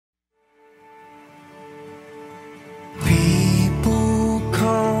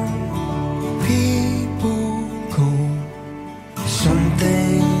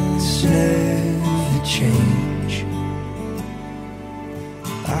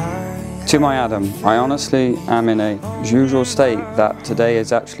To my Adam, I honestly am in a usual state that today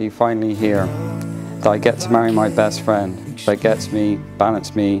is actually finally here. That I get to marry my best friend that gets me,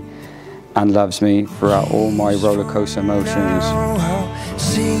 balances me, and loves me throughout all my roller coaster emotions.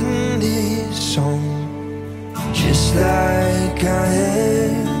 Sing this song just like I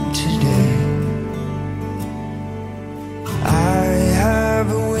am today. I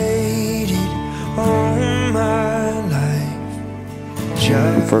have waited all my life.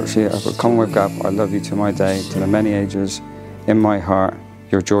 Unfortunately, I've got common with gap. I love you to my day, to the many ages, in my heart,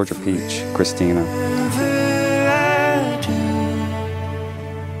 your Georgia Peach, Cristina.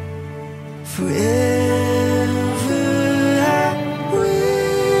 Forever I will,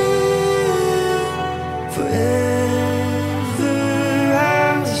 forever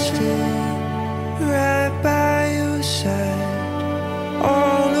I'll stay right by your side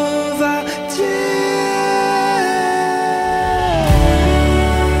all of our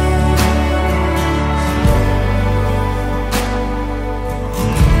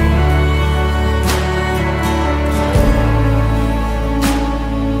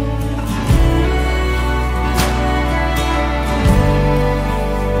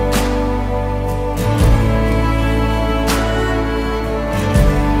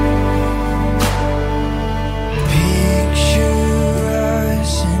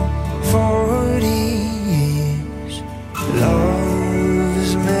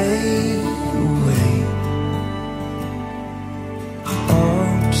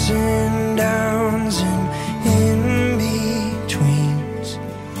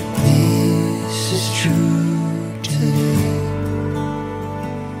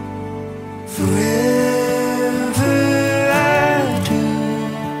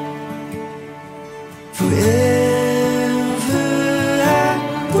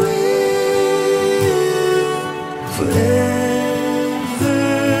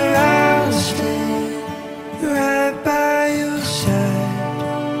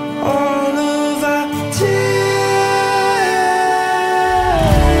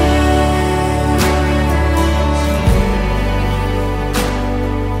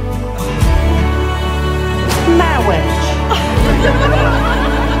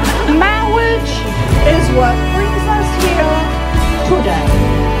Marriage is what brings us here today.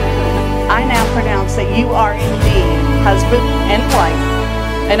 I now pronounce that you are indeed husband and wife,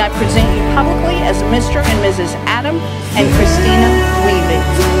 and I present you publicly as Mr. and Mrs. Adam and Cristina Weaving.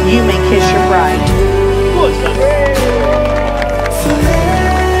 You may kiss your bride.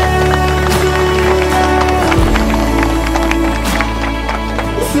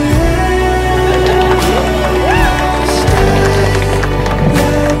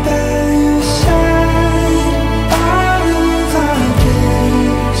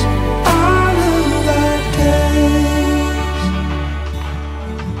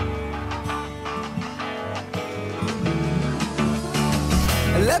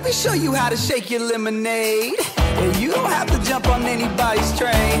 Let me show you how to shake your lemonade. And you don't have to jump on anybody's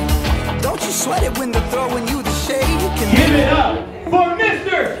train. Don't you sweat it when they're throwing you the shade. You can give it up for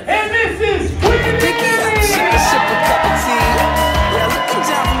Mr. and Mrs. Gwinnett. Pick it up, sip a cup of tea. Yeah, looking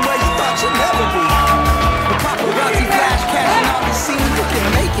down from where you thought you'd never be. The paparazzi flash cashing on the scene. You can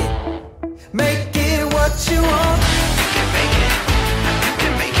make it. Make it what you want. You can make it. You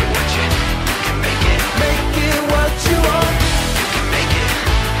can make it what you can make it. Make it what you want.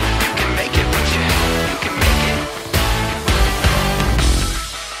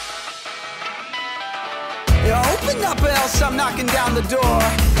 Open up or else I'm knocking down the door.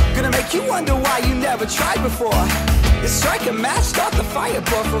 Gonna make you wonder why you never tried before. You strike a match, start the fire,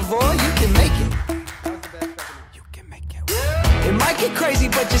 por favor. You can make it. You can make it. It might get crazy,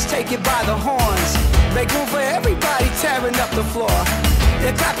 but just take it by the horns. Make room for everybody tearing up the floor.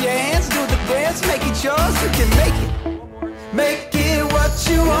 Yeah, clap your hands, do the dance, make it yours. You can make it. Make it what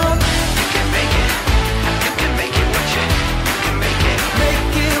you want.